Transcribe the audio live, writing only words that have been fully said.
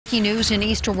Breaking news in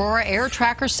East Aurora. Air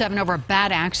Tracker 7 over a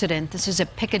bad accident. This is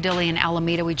at Picadilly in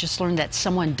Alameda. We just learned that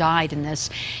someone died in this.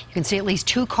 You can see at least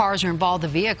 2 cars are involved. The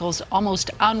vehicle's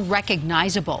almost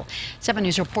unrecognizable. 7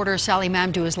 News reporter Sally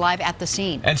Mamdooh is live at the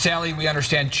scene. And Sally, we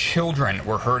understand children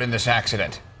were hurt in this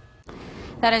accident.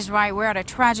 That is right. We're at a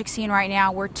tragic scene right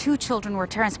now where 2 children were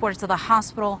transported to the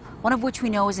hospital, one of which we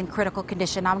know is in critical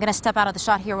condition. Now, I'm going to step out of the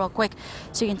shot here real quick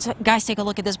so you can guys take a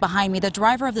look at this behind me. The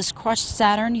driver of this crushed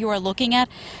Saturn you are looking at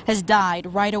has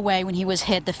died right away when he was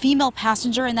hit. The female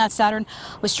passenger in that Saturn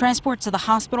was transported to the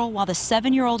hospital while the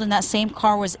 7-year-old in that same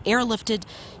car was airlifted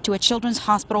to a children's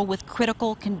hospital with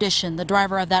critical condition. The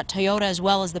driver of that Toyota as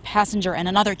well as the passenger and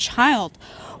another child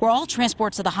were all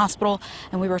transported to the hospital,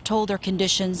 and we were told their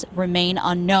conditions remain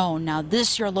unknown. Now,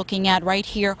 this you're looking at right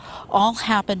here all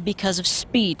happened because of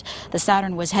speed. The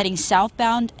Saturn was heading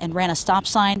southbound and ran a stop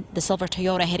sign. The silver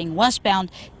Toyota heading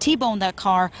westbound T-boned that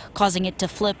car, causing it to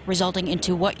flip, resulting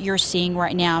into what you're seeing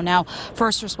right now. Now,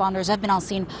 first responders have been on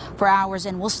scene for hours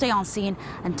and will stay on scene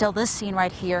until this scene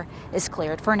right here is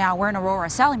cleared. For now, we're in Aurora.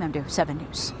 Sally Mamdooh, 7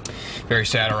 News. Very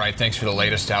sad. All right. Thanks for the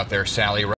latest out there, Sally.